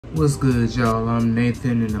What's good, y'all? I'm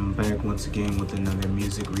Nathan and I'm back once again with another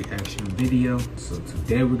music reaction video. So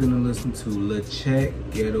today we're gonna listen to Lil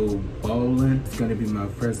Chat, Ghetto Ballin. It's gonna be my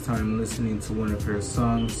first time listening to one of her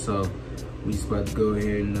songs, so we just about to go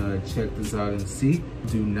ahead and check this out and see.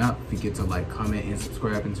 Do not forget to like, comment, and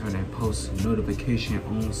subscribe and turn that post notification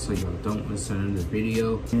on so y'all don't miss another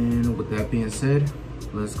video. And with that being said,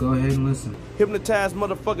 let's go ahead and listen. Hypnotized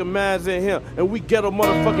motherfucking minds in here, and we ghetto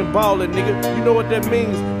motherfucking ballin', nigga. You know what that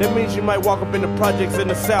means? That means you might walk up in the projects in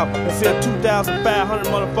the South and see a 2,500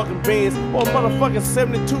 motherfucking beans or motherfucking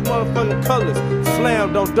 72 motherfucking colors.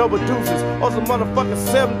 Slammed on double deuces or some motherfucking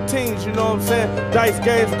 17s, you know what I'm saying? Dice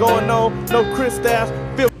games going on, no crystals.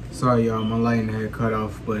 Sorry y'all, my lighting had cut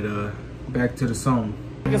off, but back to the song.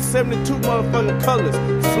 72 motherfucking colors,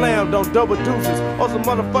 slammed on double deuces or some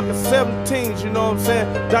motherfucking 17s, you know what I'm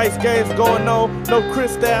saying? Dice games going on, no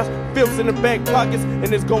crystals, filth in the back pockets,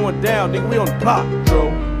 and it's going down, nigga, we on the block.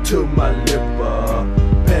 Drove to my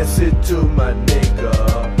lipper, pass it to my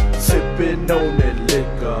nigga, sipping on that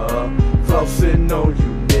liquor, flossing on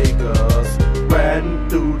you niggas, riding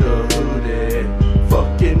through the hoodie,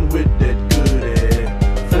 fucking with that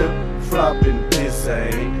goodie, flip, flopping this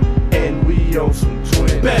ain't, and we on some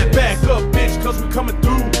back up, bitch, cause we coming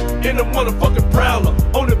through in a motherfucking prowler.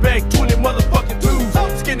 On the back, 20 motherfucking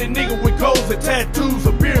twos. Skinny nigga with goals and tattoos.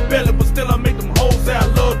 A beer belly, but still I make them hoes say I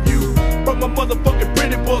love you. From my motherfucking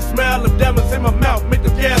pretty boy smile of diamonds in my mouth, make the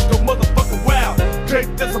gas go motherfucking wild.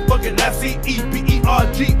 Drake, that's a fucking ICEPERG, or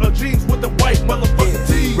jeans with the white motherfucking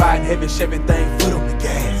tee. Riding heavy, Chevy thing, foot on the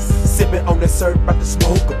gas. Sipping on the syrup, about to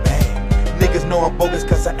smoke a bag. Niggas know I'm bogus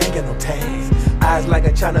cause I ain't got no tags. Eyes like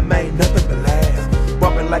a China man, nothing but laughs.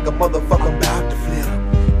 Bumping like a motherfucker, I'm about to flip.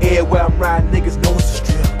 Everywhere I'm riding, niggas know it's a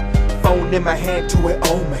strip. Phone in my hand, to it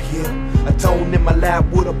on my hip. A tone in my lap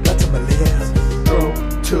with a blunt to my lips.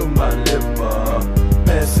 Drove to my lipper,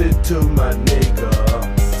 pass it to my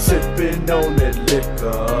nigga, sipping on that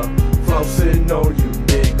liquor, flossing on you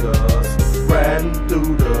niggas, riding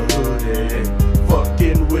through the hoodie,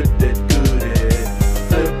 fucking with that goodie,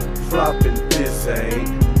 flip, flopping this ain't,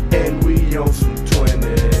 and we on some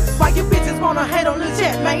 20s. Why you bitches wanna hate on the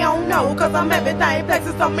chat, man? I don't know, cause I'm everything.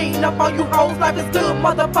 Flexing so mean up on you hoes. Life is good,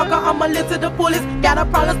 motherfucker. I'ma live to the fullest. Got a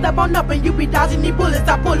problem, step on up and you be dodging these bullets.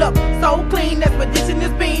 I pull up so clean, expedition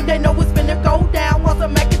is beam. They know it's finna go down once I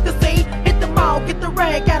make it the scene. Hit the mall, get the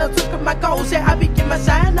rag, gotta took my gold. Yeah, I be getting my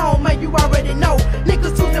shine on, man, you already know.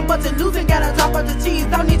 Niggas choosing but you losing, gotta drop of the cheese.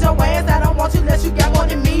 Don't need your ass, I don't want you unless you got more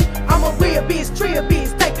than me. I'm a real bitch, trill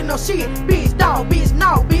bitch, taking no shit. Bitch, dog, bitch,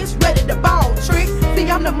 no, bitch, ready to ball, trick. See,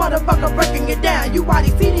 I'm the motherfucker breaking it down. You already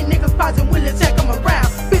see these niggas pausing, willing check them around.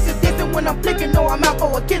 Bitches dissing when I'm flicking, know I'm out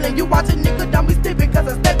for a killing. You watch a nigga, don't be slipping, cause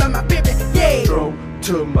I step on my pimpin', yeah. Drove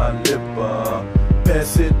to my lipper,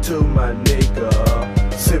 pass it to my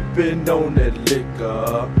nigga, sipping on that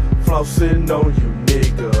liquor, flossing on you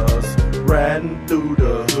niggas, riding through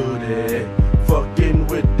the hoodie, fucking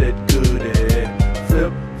with that goodie,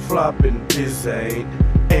 flip, flopping this ain't,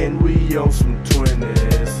 and we on some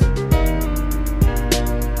 20s.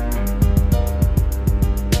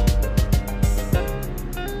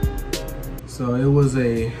 So it was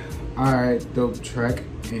a alright dope track,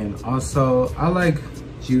 and also I like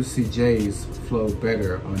Juicy J's flow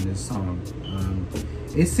better on this song.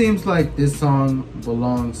 It seems like this song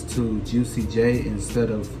belongs to Juicy J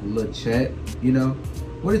instead of Lil Chat, you know?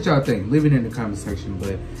 What did y'all think? Leave it in the comment section,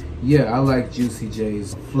 but yeah, I like Juicy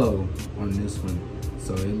J's flow on this one.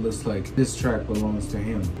 So it looks like this track belongs to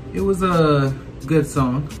him. It was a good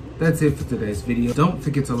song. That's it for today's video. Don't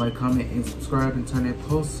forget to like, comment, and subscribe, and turn that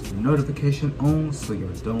post notification on so y'all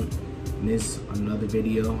don't miss another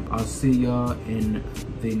video. I'll see y'all in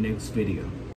the next video.